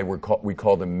we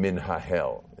call them min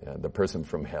ha'hel, the person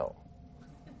from hell.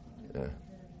 Yeah.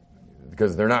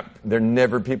 Because they're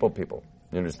never people.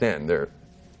 You understand?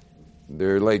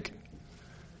 They're like,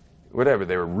 whatever,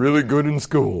 they were really good in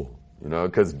school,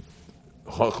 because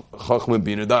Chachma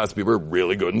Bina Das, people are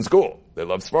really good in school. They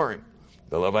love sparring.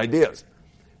 They love ideas.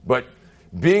 But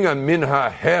being a min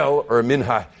ha'hel or a min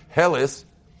ha'helis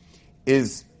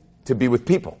is to be with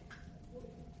people.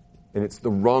 And it's the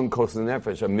wrong kochas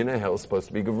nefesh. A min ha'hel is supposed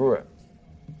to be gevura.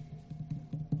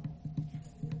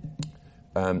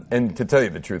 And to tell you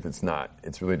the truth, it's not.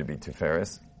 It's really to be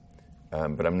tiferes.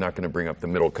 But I'm not going to bring up the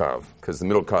middle kav, because the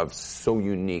middle kav is so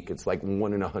unique. It's like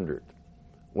 1 in 100.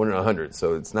 1 in 100.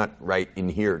 So it's not right in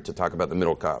here to talk about the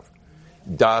middle kav.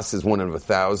 Das is 1 in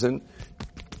 1,000.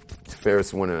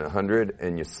 Tiferes 1 in 100.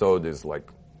 And Yesod is like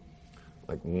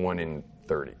 1 in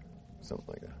 30. Something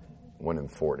like that. 1 in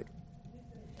 40.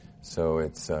 So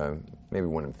it's maybe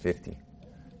 1 in 50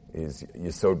 is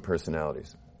Yesod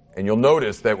personalities. And you'll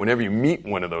notice that whenever you meet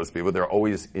one of those people, they're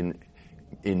always in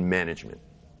management.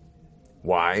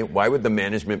 Why? Why would the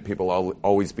management people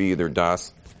always be either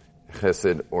Das,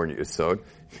 Chesed, or Yesod?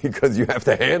 Because you have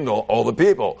to handle all the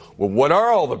people. Well, what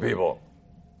are all the people?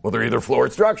 Well, they're either flow or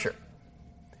structure.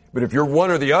 But if you're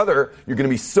one or the other, you're going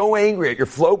to be so angry at your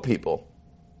flow people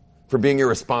for being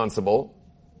irresponsible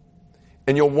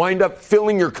And you'll wind up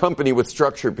filling your company with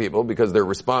structured people because they're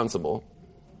responsible.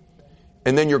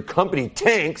 And then your company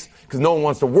tanks because no one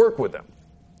wants to work with them.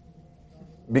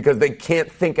 Because they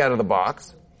can't think out of the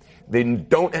box. They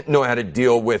don't know how to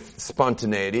deal with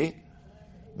spontaneity.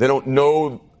 They don't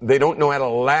know how to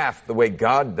laugh the way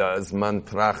God does. Man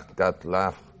trach dat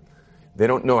lach. They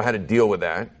don't know how to deal with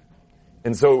that.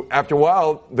 And so after a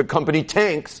while, the company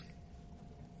tanks.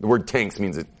 The word tanks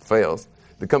means it fails.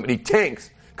 The company tanks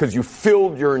because you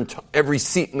filled every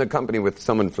seat in the company with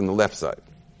someone from the left side,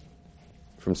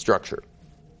 from structure,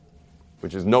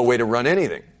 which is no way to run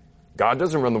anything. God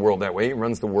doesn't run the world that way. He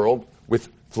runs the world with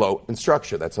flow and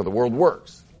structure. That's how the world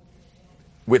works.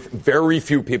 With very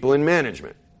few people in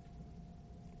management.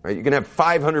 Right? You can have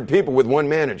 500 people with one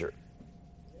manager.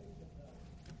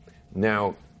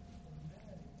 Now,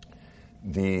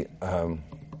 and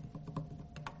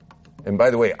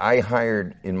by the way, I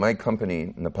hired in my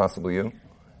company, in the Possible You,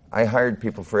 I hired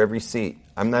people for every seat.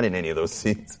 I'm not in any of those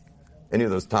seats, any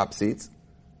of those top seats.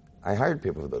 I hired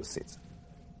people for those seats.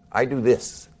 I do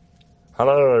this.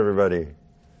 Hello, everybody.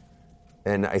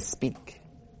 And I speak.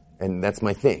 And that's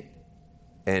my thing.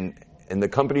 And the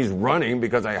company's running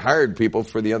because I hired people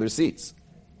for the other seats.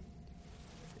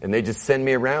 And they just send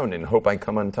me around and hope I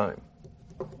come on time.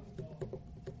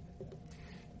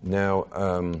 Now,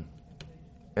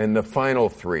 and the final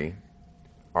three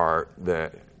are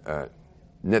the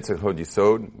Netzach Hod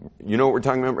Yisod. You know what we're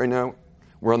talking about right now?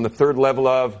 We're on the third level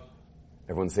of,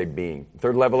 everyone say being.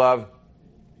 Third level of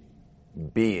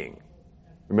being.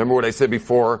 Remember what I said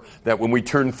before, that when we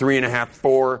turned 3.5,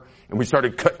 4, and we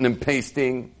started cutting and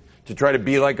pasting to try to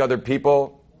be like other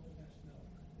people?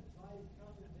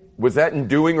 Was that in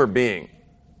doing or being?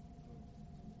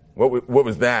 What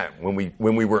was that when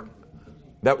we were?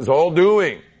 That was all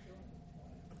doing.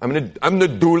 I'm gonna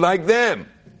do like them.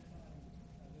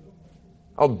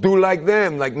 I'll do like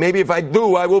them. Like maybe if I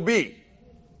do, I will be.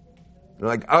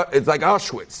 Like it's like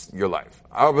Auschwitz, your life.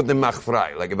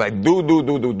 Like if I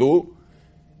do,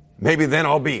 maybe then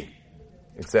I'll be.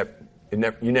 Except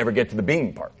you never get to the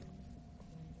being part.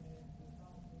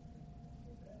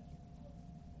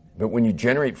 But when you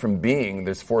generate from being,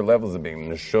 there's 4 levels of being.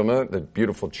 Neshama, the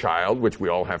beautiful child, which we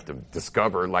all have to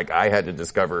discover, like I had to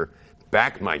discover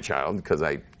back my child, because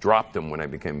I dropped him when I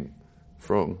became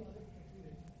frum.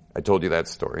 I told you that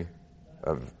story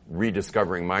of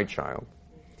rediscovering my child.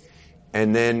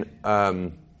 And then,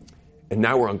 and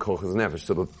now we're on Kol Chaz Nefesh.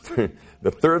 So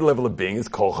the third level of being is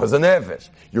Kol Chaz Nefesh.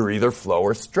 You're either flow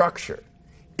or structure.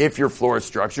 If you're flow or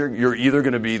structure, you're either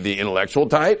going to be the intellectual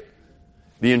type,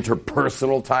 the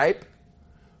interpersonal type,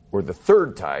 or the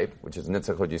third type, which is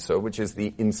Netzach Hod Yisod, which is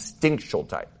the instinctual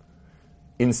type.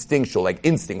 Instinctual, like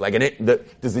instinct.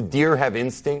 Does a deer have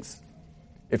instincts?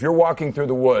 If you're walking through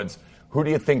the woods, who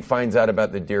do you think finds out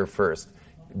about the deer first?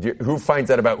 Who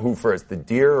finds out about who first, the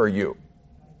deer or you?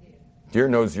 Deer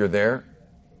knows you're there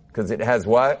because it has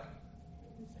what?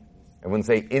 Everyone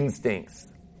say instincts.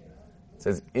 It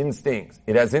says instincts.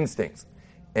 It has instincts.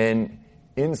 And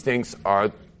instincts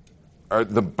are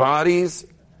the bodies,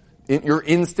 your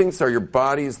instincts are your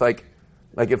bodies, like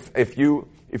if you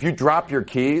drop your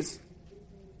keys,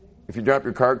 if you drop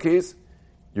your car keys,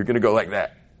 you're going to go like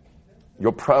that.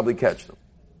 You'll probably catch them.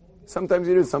 Sometimes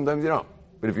you do, sometimes you don't.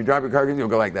 But if you drop your car keys, you'll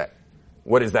go like that.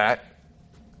 What is that?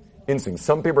 Instincts.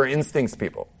 Some people are instincts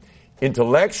people.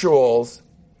 Intellectuals,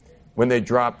 when they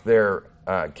drop their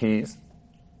keys,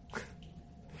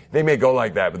 they may go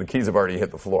like that, but the keys have already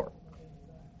hit the floor.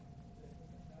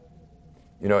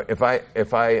 You know, if I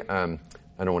don't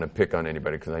want to pick on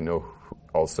anybody because I know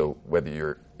also whether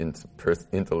you're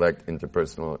intellect,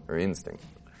 interpersonal, or instinct.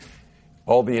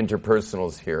 All the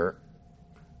interpersonals here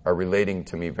are relating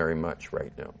to me very much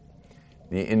right now.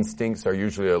 The instincts are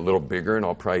usually a little bigger, and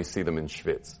I'll probably see them in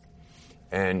Schwitz.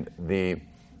 And the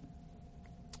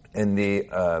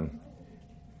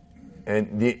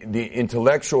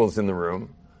intellectuals in the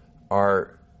room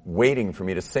are waiting for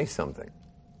me to say something.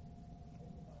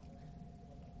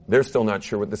 They're still not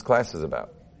sure what this class is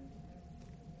about.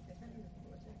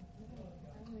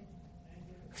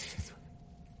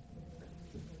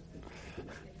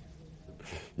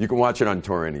 You can watch it on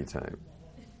Torah anytime.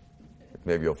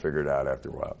 Maybe you'll figure it out after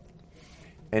a while.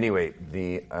 Anyway,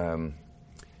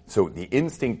 so the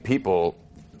instinct people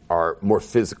are more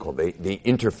physical. They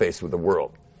interface with the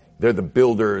world. They're the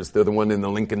builders. They're the one in the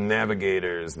Lincoln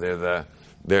Navigators. They're the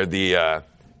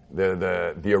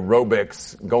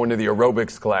aerobics, going to the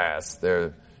aerobics class.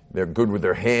 They're good with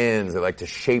their hands. They like to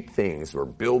shape things or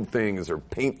build things or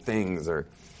paint things, or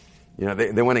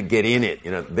they want to get in it.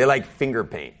 They like finger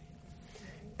paint,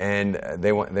 and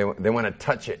they want to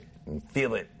touch it and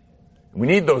feel it We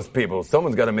need those people.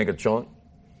 Someone's got to make a chon.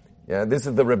 Yeah, this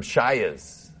is the Reb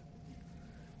Shayas.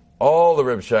 All the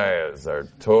Reb Shayas are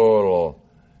total,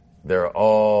 they're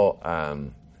all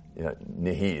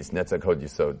Nehis, Netzach Hod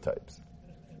Yisod types.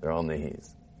 They're all Nehis.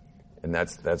 And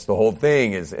that's the whole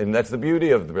thing, and that's the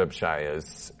beauty of the Reb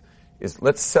Shayas, is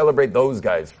let's celebrate those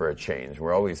guys for a change.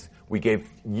 We gave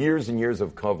years and years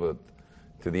of kavod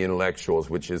to the intellectuals,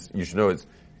 which is, you should know, it's,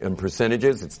 in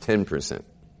percentages, it's 10%.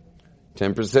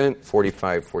 10%,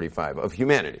 45 of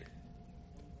humanity.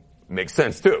 Makes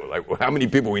sense too. Like, how many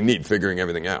people we need figuring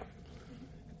everything out?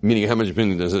 Meaning, how much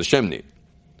opinion does Hashem need?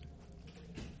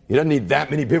 He doesn't need that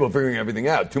many people figuring everything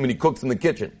out. Too many cooks in the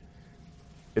kitchen.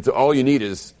 It's all you need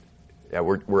is,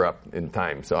 we're up in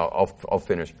time, so I'll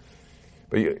finish.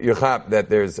 But you chap that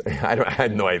there's, I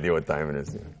had no idea what time it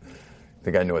is. I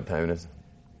think I know what time it is.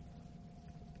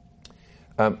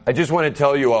 I just want to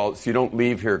tell you all, so you don't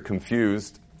leave here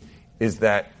confused, is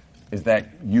that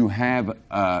you have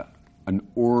an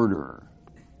order.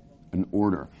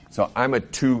 So I'm a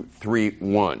 2, 3,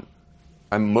 1.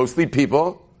 I'm mostly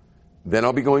people, then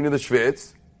I'll be going to the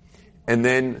Schwitz, and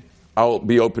then I'll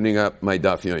be opening up my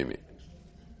Daf Yomi.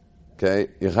 Okay?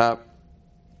 Yichap,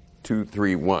 2,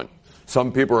 3, 1.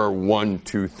 Some people are 1,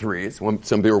 2, 3s.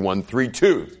 Some people are 1, 3,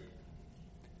 2s.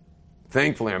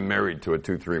 Thankfully, I'm married to a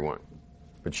 2, 3, 1.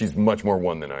 But she's much more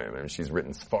 1 than I am. And she's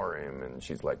written Sfarim, and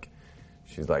she's like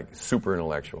super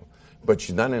intellectual. But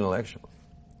she's not intellectual.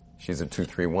 She's a 2,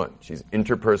 3, 1. She's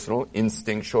interpersonal,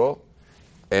 instinctual,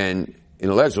 and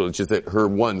intellectual. It's just that her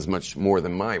 1's much more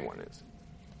than my 1 is.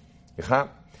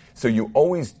 So you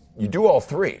do all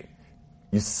 3.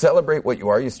 You celebrate what you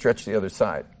are, you stretch the other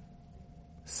side.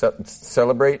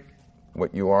 Celebrate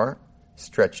what you are,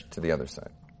 stretch to the other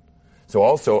side. So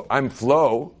also, I'm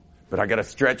flow, but I got to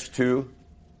stretch to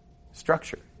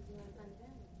structure.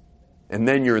 And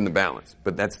then you're in the balance.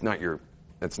 But that's not your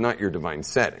divine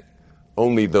setting.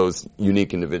 Only those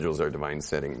unique individuals are divine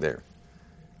setting there.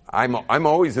 I'm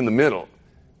always in the middle,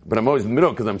 but I'm always in the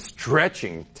middle because I'm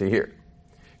stretching to here.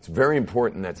 It's very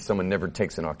important that someone never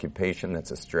takes an occupation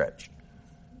that's a stretch.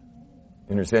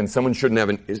 You understand? Someone who's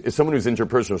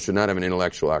interpersonal should not have an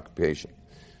intellectual occupation.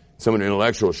 Someone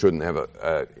intellectual shouldn't have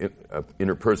a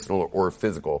interpersonal or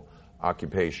physical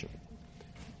occupation.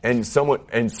 And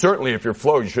certainly if you're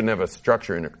flow, you shouldn't have a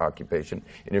structure occupation.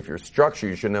 And if you're structure,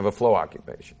 you shouldn't have a flow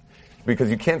occupation. Because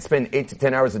you can't spend 8 to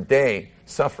 10 hours a day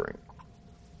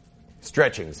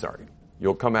stretching.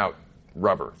 You'll come out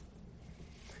rubber.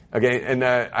 Okay, and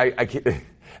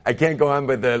I can't go on,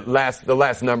 but the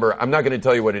last number, I'm not going to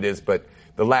tell you what it is, but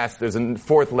there's a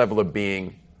 4th level of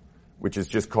being, which is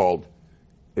just called,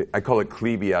 I call it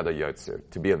Kli B'yad HaYotzer,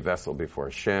 to be a vessel before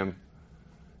Hashem.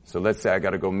 So let's say I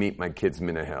got to go meet my kids'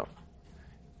 minahel,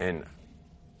 and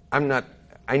I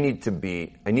need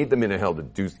the minahel to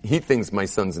do. He thinks my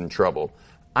son's in trouble.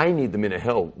 I need the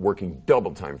minahel working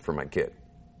double time for my kid.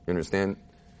 You understand?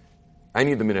 I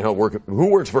need the minahel working.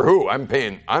 Who works for who? I'm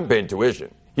paying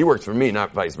tuition. He works for me,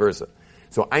 not vice versa.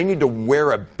 So I need to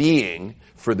wear a being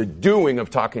for the doing of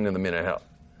talking to the minahel.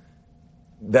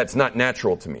 That's not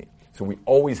natural to me. So we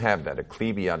always have that, a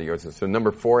Kli B'yad HaYotzer. So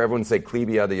number 4, everyone say Kli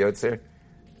B'yad HaYotzer,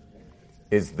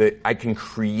 is that I can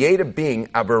create a being,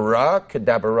 abara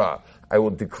kedabara. I will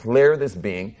declare this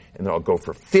being, and then I'll go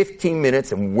for 15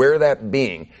 minutes and wear that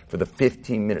being for the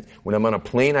 15 minutes. When I'm on a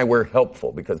plane, I wear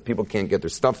helpful, because people can't get their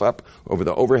stuff up over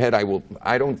the overhead.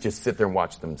 I don't just sit there and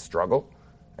watch them struggle.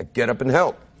 I get up and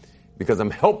help, because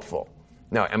I'm helpful.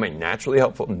 Now, am I naturally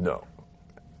helpful? No.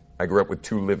 I grew up with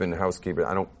 2 live-in housekeepers.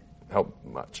 I don't help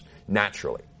much,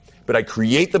 naturally. But I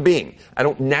create the being. I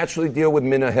don't naturally deal with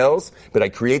minahels, but I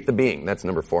create the being. That's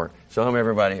number 4. Shalom,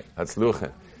 everybody.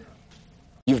 Hatzlucha.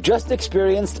 You've just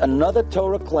experienced another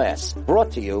Torah class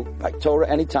brought to you by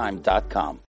TorahAnytime.com.